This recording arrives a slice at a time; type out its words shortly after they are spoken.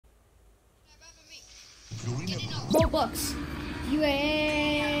More books.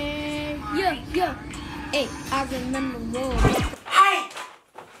 Yeah. Hey, I remember more. Hey!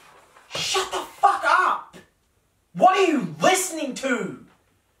 Shut the fuck up! What are you listening to?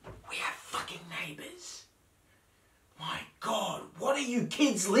 We have fucking neighbours. My God, what are you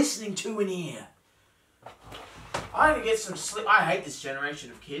kids listening to in here? I need to get some sleep. I hate this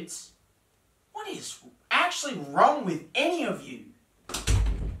generation of kids. What is actually wrong with any of you?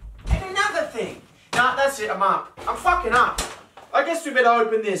 And another thing. Nah, that's it, I'm up. I'm fucking up. I guess we better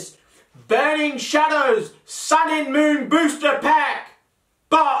open this Burning Shadows Sun and Moon Booster Pack.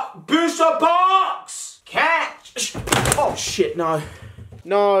 Booster Box! Catch! Oh shit, no.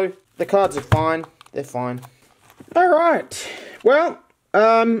 No, the cards are fine. They're fine. Alright. Well,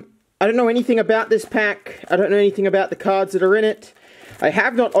 I don't know anything about this pack. I don't know anything about the cards that are in it. I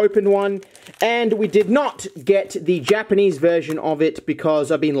have not opened one, and we did not get the Japanese version of it because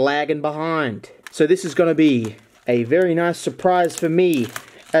I've been lagging behind. So this is going to be a very nice surprise for me,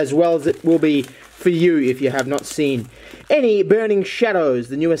 as well as it will be for you if you have not seen any Burning Shadows,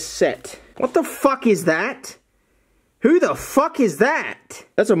 the newest set. What the fuck is that? Who the fuck is that?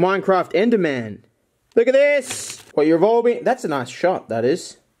 That's a Minecraft Enderman. Look at this! What, you're evolving? That's a nice shot, that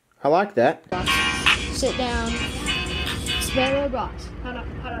is. I like that. Sit down. Spare robots. Hold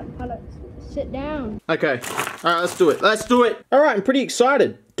up. Sit down. Okay. Alright, let's do it. Let's do it! Alright, I'm pretty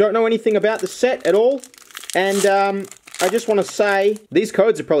excited. Don't know anything about the set at all. And, I just want to say, these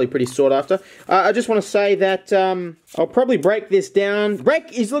codes are probably pretty sought after. I just want to say that, I'll probably break this down.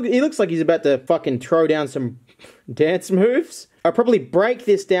 He looks like he's about to fucking throw down some dance moves. I'll probably break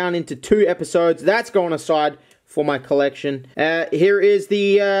this down into 2 episodes. That's going aside for my collection. Here is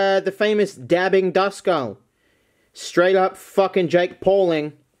the famous dabbing Duskull. Straight up fucking Jake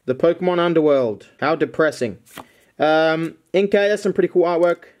Pauling, the Pokemon Underworld. How depressing. Inkay, that's some pretty cool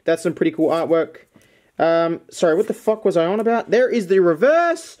artwork. Sorry, what the fuck was I on about? There is the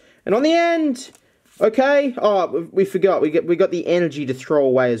reverse, and on the end, okay. Oh, we forgot. We got the energy to throw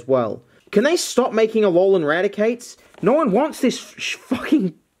away as well. Can they stop making Alolan Raticates? No one wants this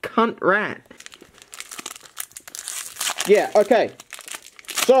fucking cunt rat. Yeah, okay.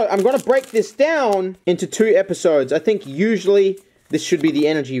 So, I'm going to break this down into 2 episodes. I think usually this should be the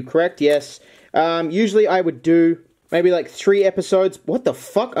energy, correct? Yes. Usually I would do maybe like 3 episodes. What the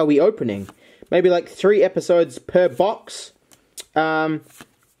fuck are we opening? Maybe like 3 episodes per box. But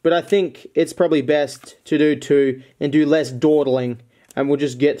I think it's probably best to do 2 and do less dawdling. And we'll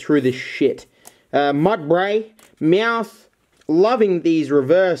just get through this shit. Mudbray, Meowth, loving these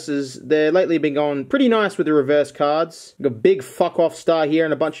reverses. They're lately been going pretty nice with the reverse cards. Got a big fuck off star here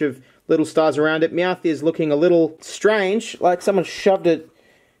and a bunch of little stars around it. Meowth is looking a little strange, like someone shoved a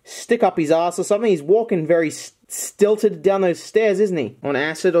stick up his ass or something. He's walking very stilted down those stairs, isn't he? On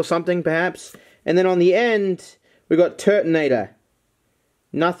acid or something, perhaps. And then on the end, we got Turtonator.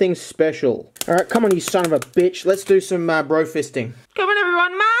 Nothing special. Alright, come on, you son of a bitch. Let's do some bro fisting. Come on,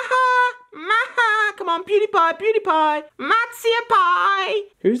 everyone. Maha! Come on, PewDiePie! Matsia Pie!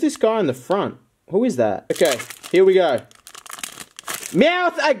 Who's this guy in the front? Who is that? Okay, here we go.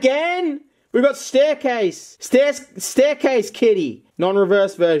 Meowth again! We got Staircase. Staircase Kitty.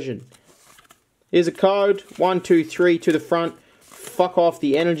 Non-reverse version. Here's a code. 1, 2, 3 to the front. Fuck off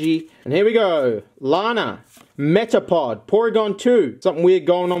the energy. And here we go. Lana. Metapod. Porygon 2. Something weird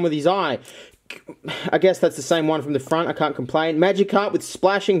going on with his eye. I guess that's the same one from the front. I can't complain. Magikarp with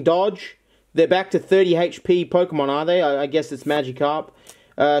Splashing Dodge. They're back to 30 HP Pokemon, are they? I guess it's Magikarp.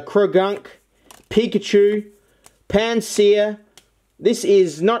 Krogunk. Pikachu. Pansear. This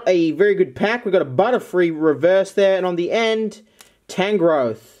is not a very good pack. We've got a Butterfree reverse there. And on the end,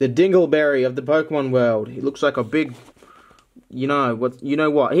 Tangrowth. The Dingleberry of the Pokemon world. He looks like a big... You know what?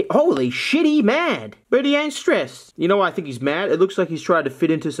 Holy shit, he mad. But he ain't stressed. You know why I think he's mad? It looks like he's tried to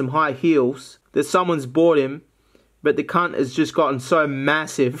fit into some high heels that someone's bought him. But the cunt has just gotten so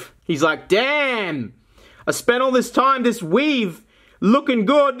massive. He's like, damn! I spent all this time, this weave, looking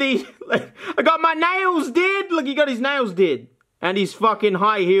good. I got my nails did! Look, he got his nails did. And his fucking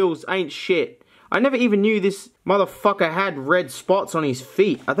high heels ain't shit. I never even knew this motherfucker had red spots on his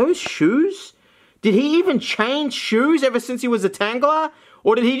feet. Are those shoes? Did he even change shoes ever since he was a Tangler?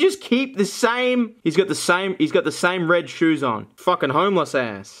 Or did he just keep the same... He's got the same red shoes on. Fucking homeless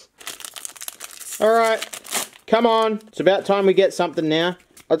ass. Alright. Come on. It's about time we get something now.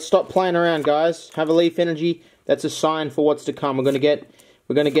 Let's stop playing around, guys. Have a leaf energy. That's a sign for what's to come. We're gonna get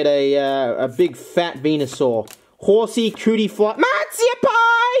a big fat Venusaur. Horsey, Cootie Fly. Matsia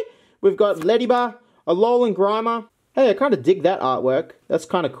Pie! We've got Leddyba, Alolan Grimer. Hey, I kind of dig that artwork. That's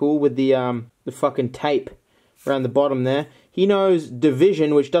kind of cool with the fucking tape around the bottom there. He knows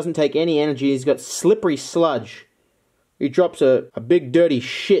Division, which doesn't take any energy. He's got Slippery Sludge. He drops a big dirty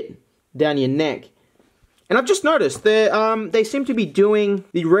shit down your neck. And I've just noticed they seem to be doing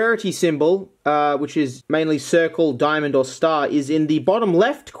the rarity symbol, which is mainly circle, diamond, or star, is in the bottom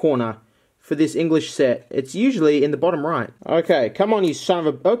left corner for this English set. It's usually in the bottom right. Okay, come on, you son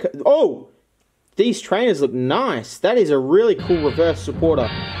of a... Okay. Oh! These trainers look nice. That is a really cool reverse supporter.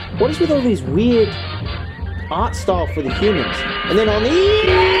 What is with all these weird art style for the humans? And then on the...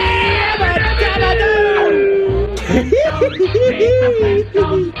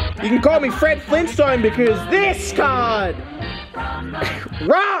 You can call me Fred Flintstone because this card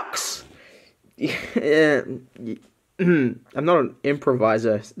rocks! I'm not an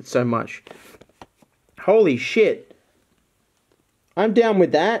improviser so much. Holy shit. I'm down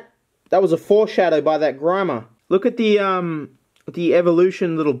with that. That was a foreshadow by that Grimer. Look at the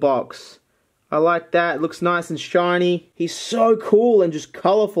evolution little box. I like that. It looks nice and shiny. He's so cool and just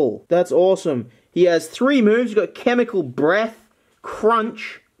colorful. That's awesome. He has 3 moves. He's got Chemical Breath,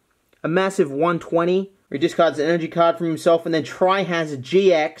 Crunch, a massive 120. He discards an energy card from himself, and then Tri-Hazard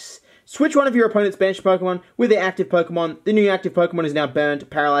GX. Switch one of your opponent's bench Pokemon with their active Pokemon. The new active Pokemon is now burned,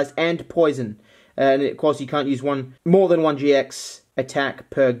 paralyzed, and poisoned. And of course, you can't use more than one GX attack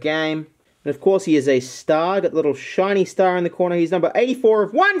per game. And of course, he is a star. Got a little shiny star in the corner. He's number 84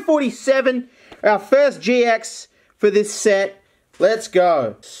 of 147. Our first GX for this set. Let's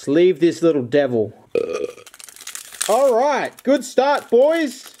go. Sleeve this little devil. Alright, good start,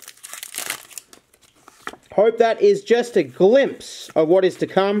 boys. Hope that is just a glimpse of what is to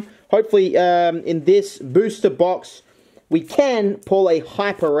come. Hopefully, in this booster box, we can pull a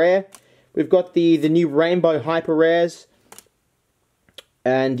hyper rare. We've got the new Rainbow hyper rares.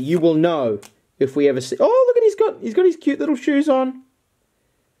 And you will know if we ever see... Oh, look at he's got his cute little shoes on.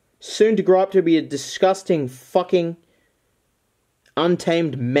 Soon to grow up to be a disgusting fucking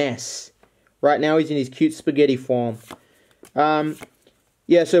untamed mess. Right now he's in his cute spaghetti form.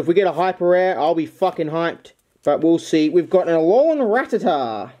 Yeah, so if we get a hyper rare, I'll be fucking hyped. But we'll see. We've got an Alolan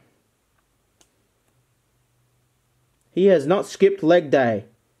Rattata. He has not skipped leg day.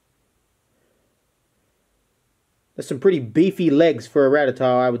 There's some pretty beefy legs for a Rattata,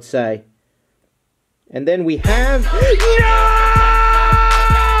 I would say. And then we have... No!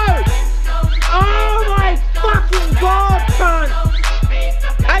 Oh my fucking god, cunt!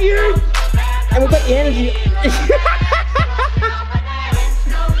 Are you? And we've got the energy...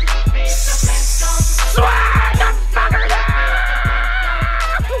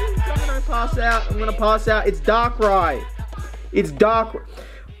 I'm gonna pass out. It's Darkrai. It's Dark...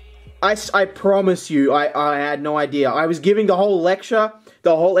 I promise you, I had no idea. I was giving the whole lecture,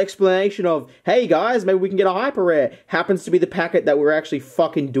 the whole explanation of, hey guys, maybe we can get a hyper rare. Happens to be the packet that we're actually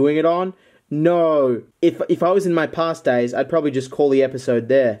fucking doing it on. No. If I was in my past days, I'd probably just call the episode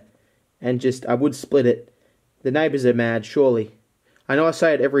there. And just, I would split it. The neighbors are mad, surely. I know I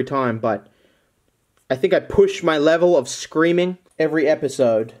say it every time, but I think I push my level of screaming every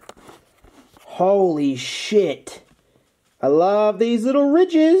episode. Holy shit. I love these little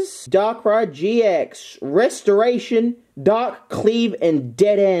ridges. Darkrai GX. Restoration, Dark Cleave, and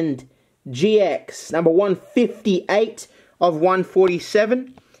Dead End GX. Number 158 of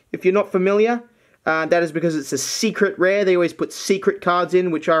 147. If you're not familiar, that is because it's a secret rare. They always put secret cards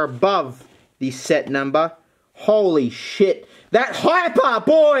in, which are above the set number. Holy shit. That hyper,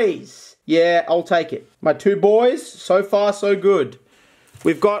 boys! Yeah, I'll take it. My 2 boys, so far so good.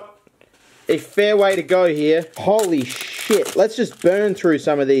 We've got a fair way to go here. Holy shit. Let's just burn through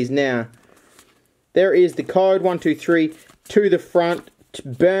some of these now. There is the code 123 to the front to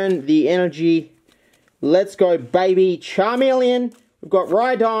burn the energy. Let's go, baby. Charmeleon. We've got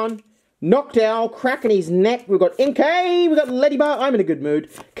Rhydon. Noctowl. Cracking his neck. We've got Inkay. We've got Ladybug. I'm in a good mood.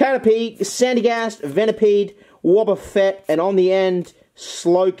 Caterpie. Sandygast. Venipede. Wobbuffet. And on the end,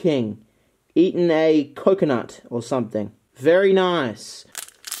 Slowking. Eating a coconut or something. Very nice.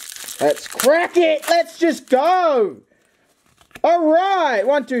 Let's crack it! Let's just go! Alright!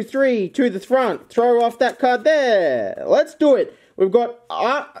 1, 2, 3, to the front. Throw off that card there. Let's do it. We've got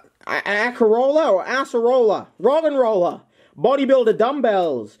Acerola or Acerola. Roggenrola. Bodybuilder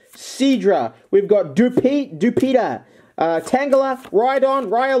Dumbbells. Seadra. We've got Dupita. Tangela. Rhydon.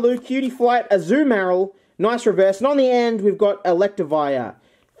 Riolu. Cutie Flight. Azumarill. Nice reverse. And on the end, we've got Electivire.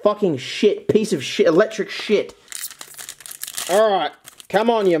 Fucking shit. Piece of shit. Electric shit. Alright. Come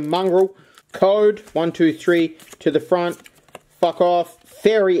on, you mongrel. Code 123 to the front. Fuck off.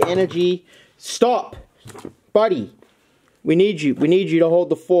 Fairy energy. Stop. Buddy. We need you. We need you to hold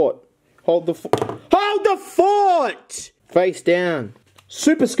the fort. Hold the fort. Hold the fort! Face down.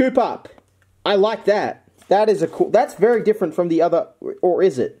 Super Scoop Up. I like that. That is a cool... That's very different from the other... Or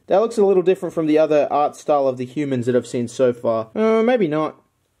is it? That looks a little different from the other art style of the humans that I've seen so far. Maybe not.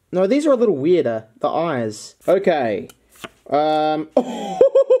 No, these are a little weirder. The eyes. Okay.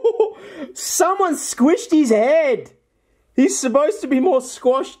 Someone squished his head! He's supposed to be more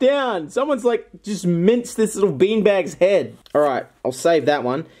squashed down. Someone's like, just minced this little beanbag's head. Alright, I'll save that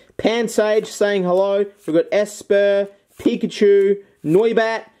one. Pansage saying hello. We've got Esper, Pikachu,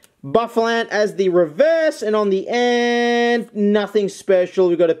 Noibat, Buffalant as the reverse, and on the end, nothing special.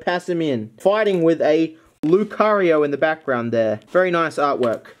 We've got to pass him in. Fighting with a Lucario in the background there. Very nice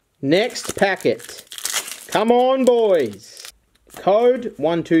artwork. Next packet. Come on, boys. Code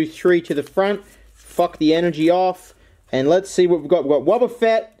 123 to the front. Fuck the energy off. And let's see what we've got. We've got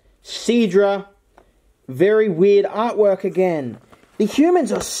Wobbuffet, Seadra. Very weird artwork again. The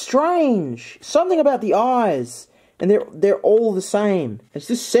humans are strange. Something about the eyes. And they're all the same. It's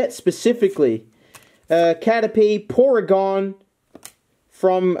this set specifically. Caterpie, Porygon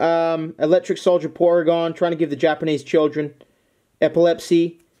from Electric Soldier Porygon, trying to give the Japanese children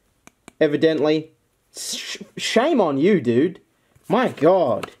epilepsy, evidently. Shame on you, dude. My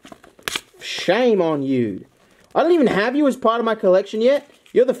God. Shame on you. I don't even have you as part of my collection yet.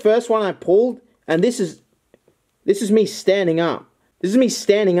 You're the first one I pulled, and this is me standing up. This is me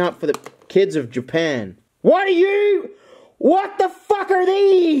standing up for the kids of Japan. What the fuck are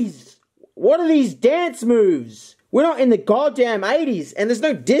these? What are these dance moves? We're not in the goddamn 80s, and there's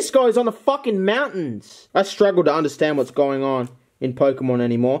no discos on the fucking mountains. I struggle to understand what's going on in Pokemon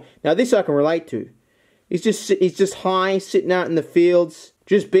anymore. Now this I can relate to. He's just high, sitting out in the fields,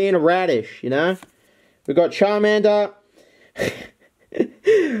 just being a radish, you know? We've got Charmander.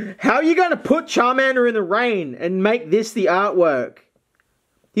 How are you going to put Charmander in the rain and make this the artwork?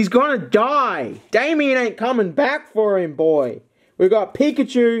 He's gonna die. Damien ain't coming back for him, boy. We've got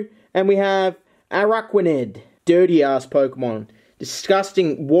Pikachu, and we have Araquanid. Dirty-ass Pokemon.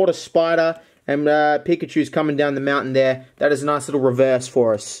 Disgusting water spider, and Pikachu's coming down the mountain there. That is a nice little reverse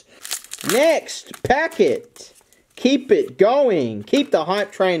for us. Next packet. Keep it going. Keep the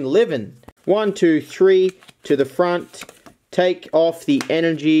hype train living. 1, 2, 3 to the front. Take off the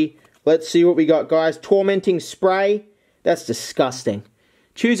energy. Let's see what we got, guys. Tormenting Spray. That's disgusting.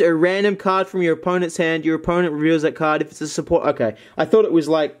 Choose a random card from your opponent's hand. Your opponent reveals that card if it's a support... Okay, I thought it was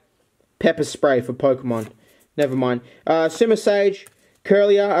like pepper spray for Pokemon. Never mind. Simisage,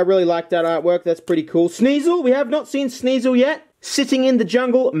 Curlier. I really like that artwork. That's pretty cool. Sneasel. We have not seen Sneasel yet. Sitting in the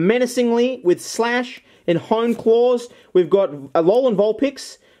jungle menacingly with Slash and Hone Claws. We've got Alolan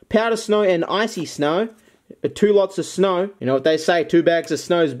Vulpix, Powder Snow, and Icy Snow. 2 lots of snow. You know what they say, 2 bags of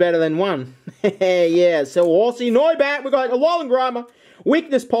snow is better than 1. Yeah, so Horsey, Noibat. We've got Alolan Grimer.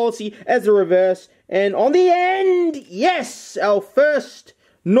 Weakness Policy as a reverse. And on the end, yes, our first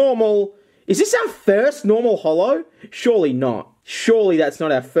normal... Is this our first normal holo? Surely not. Surely that's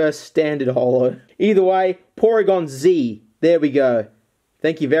not our first standard holo. Either way, Porygon Z. There we go.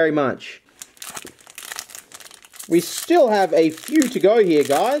 Thank you very much. We still have a few to go here,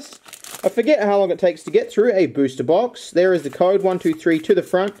 guys. I forget how long it takes to get through a booster box. There is the code 123 to the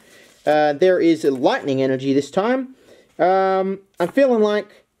front. There is a lightning energy this time. I'm feeling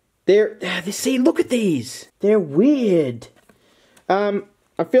like see, look at these. They're weird. I'm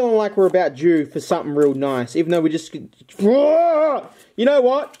feeling like we're about due for something real nice, even though we just... You know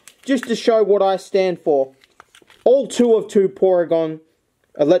what? Just to show what I stand for. All 2 of 2 Porygon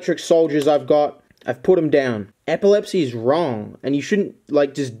Electric Soldiers I've got, I've put them down. Epilepsy is wrong, and you shouldn't,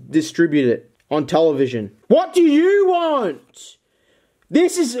 like, just distribute it on television. What do you want?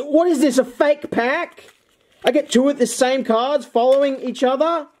 What is this, a fake pack? I get 2 of the same cards following each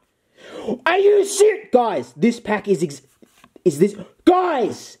other? Are you serious? Guys, this pack is this...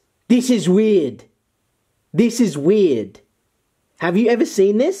 Guys! This is weird. This is weird. Have you ever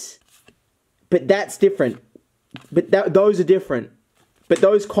seen this? But that's different. But those are different. But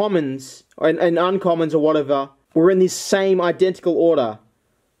those commons, and uncommons or whatever, were in this same identical order.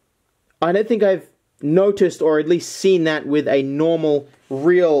 I don't think I've noticed or at least seen that with a normal,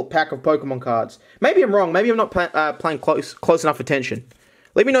 real pack of Pokemon cards. Maybe I'm wrong. Maybe I'm not paying close enough attention.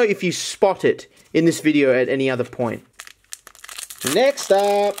 Let me know if you spot it in this video at any other point. Next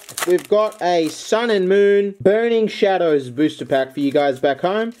up, we've got a Sun and Moon Burning Shadows booster pack for you guys back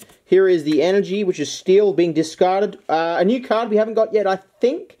home. Here is the energy, which is Steel, being discarded. A new card we haven't got yet, I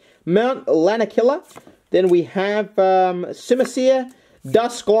think. Mount Lanakilla. Then we have Simisear,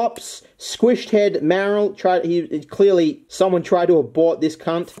 Dusclops, Squished Head Marill. Clearly, someone tried to abort this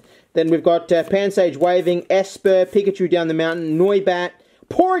cunt. Then we've got Pansage Waving, Esper, Pikachu down the mountain, Noibat,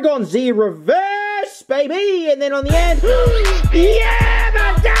 Porygon Z Reverse, baby! And then on the end, yeah,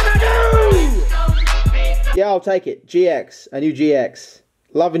 Madabadoo! Yeah, I'll take it. GX. A new GX.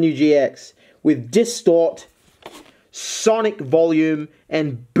 Love a new GX. With Distort, Sonic Volume,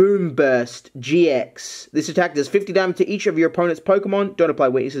 and Boom Burst GX. This attack does 50 damage to each of your opponent's Pokemon. Don't apply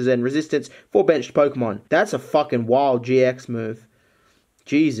weaknesses and resistance for benched Pokemon. That's a fucking wild GX move.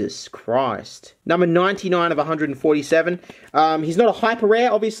 Jesus Christ. Number 99 of 147. He's not a hyper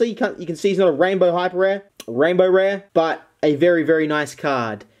rare, obviously. You can see he's not a rainbow hyper rare. Rainbow rare, but a very, very nice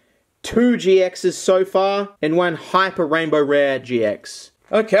card. 2 GXs so far, and 1 hyper rainbow rare GX.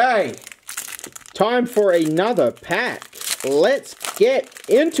 Okay. Time for another pack. Let's get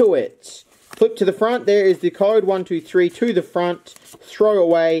into it. Flip to the front. There is the code 123 to the front. Throw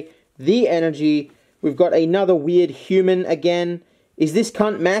away the energy. We've got another weird human again. Is this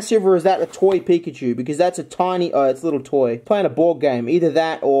cunt massive or is that a toy Pikachu? Because that's a tiny... Oh, it's a little toy. Playing a board game. Either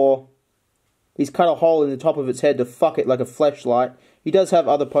that or... He's cut a hole in the top of its head to fuck it like a fleshlight. He does have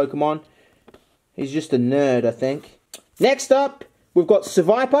other Pokemon. He's just a nerd, I think. Next up, we've got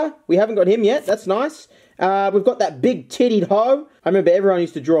Seviper. We haven't got him yet. That's nice. We've got that big-tittied Ho. I remember everyone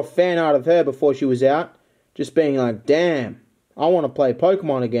used to draw fan art of her before she was out. Just being like, damn, I want to play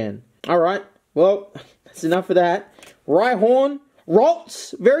Pokemon again. Alright, well, that's enough of that. Rhyhorn.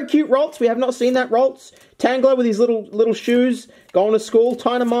 Ralts, very cute Ralts. We have not seen that Ralts. Tangler with his little shoes, going to school.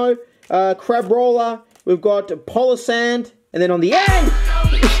 Tynamo, Crabrawler. We've got Polisand, and then on the end,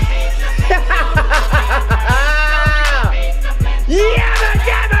 Yabba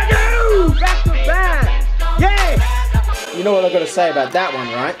Dabba Doo! Back to back. Yeah. You know what I've got to say about that one,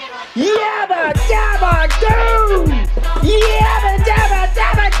 right? Yabba Dabba Doo! Yabba Dabba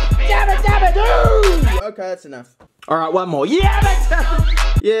Dabba Dabba Dabba Doo! Okay, that's enough. Alright, one more. Yabba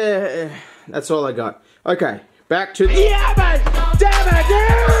Dabba! Yeah, that's all I got. Okay, back to Yabba Dabba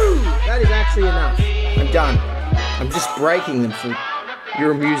Doo! That is actually enough. I'm done. I'm just breaking them for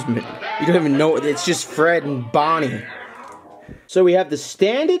your amusement. You don't even know it. It's just Fred and Barney. So we have the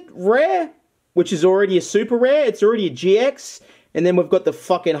standard rare, which is already a super rare. It's already a GX. And then we've got the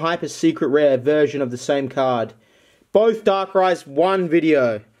fucking hyper secret rare version of the same card. Both Darkrai's one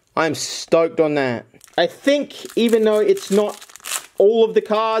video. I'm stoked on that. I think, even though it's not all of the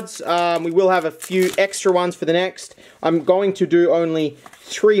cards, we will have a few extra ones for the next. I'm going to do only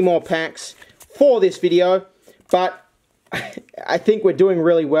 3 more packs for this video. But I think we're doing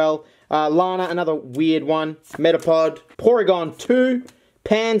really well. Lana, another weird one. Metapod. Porygon 2.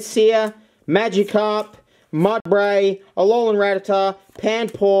 Pansear. Magikarp. Mudbray. Alolan Rattata.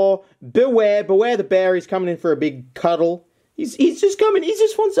 Panpour. Beware the bear. He's coming in for a big cuddle. He's just coming. He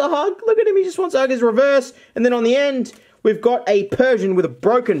just wants a hug. Look at him. He just wants a hug. His reverse. And then on the end, we've got a Persian with a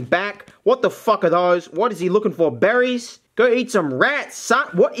broken back. What the fuck are those? What is he looking for? Berries? Go eat some rats, son.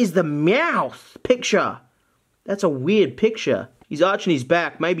 What is the mouth picture? That's a weird picture. He's arching his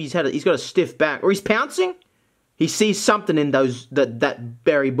back. Maybe he's got a stiff back. Or he's pouncing? He sees something in that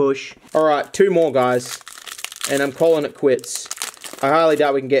berry bush. Alright, 2 more, guys. And I'm calling it quits. I highly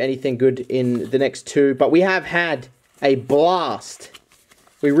doubt we can get anything good in the next 2. But we have had a blast.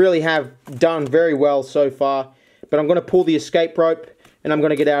 We really have done very well so far. But I'm going to pull the escape rope. And I'm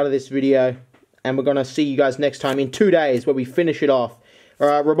going to get out of this video. And we're going to see you guys next time in 2 days where we finish it off.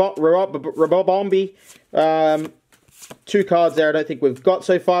 Robombi. 2 cards there I don't think we've got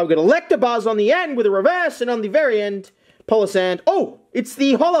so far. We've got Electabuzz on the end with a reverse. And on the very end, Polisand. Oh, it's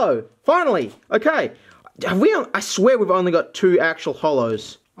the holo. Finally. Okay. I swear we've only got 2 actual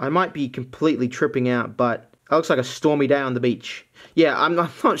holos. I might be completely tripping out, but it looks like a stormy day on the beach. Yeah, I'm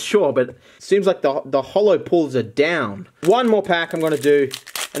not sure, but it seems like the holo pulls are down. 1 more pack I'm going to do,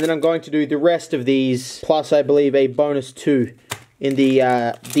 and then I'm going to do the rest of these, plus I believe a bonus 2 in the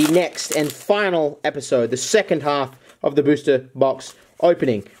next and final episode, the second half of the booster box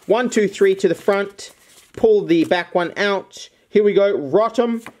opening. 1, 2, 3 to the front. Pull the back one out. Here we go.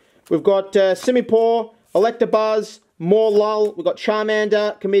 Rotom. We've got Simipour, Electabuzz, Morlull. We've got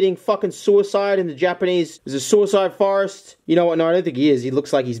Charmander committing fucking suicide in the Japanese. There's a suicide forest. You know what? No, I don't think he is. He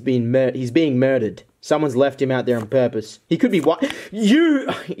looks like he's being murdered. Someone's left him out there on purpose. He could be what?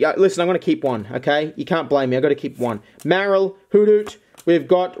 Yeah, listen, I'm going to keep 1, okay? You can't blame me. I've got to keep 1. Marill, Hoothoot. We've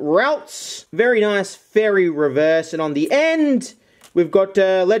got Ralts. Very nice fairy reverse. And on the end, we've got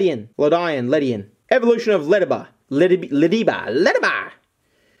Ledian. Evolution of Lediba.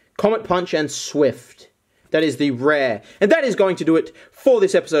 Comet Punch and Swift. That is the rare. And that is going to do it for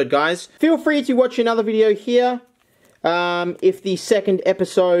this episode, guys. Feel free to watch another video here. If the second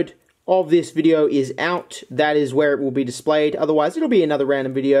episode of this video is out, that is where it will be displayed. Otherwise, it'll be another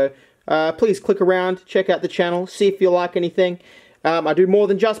random video. Please click around, check out the channel, see if you like anything. I do more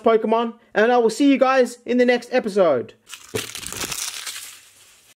than just Pokemon, and I will see you guys in the next episode.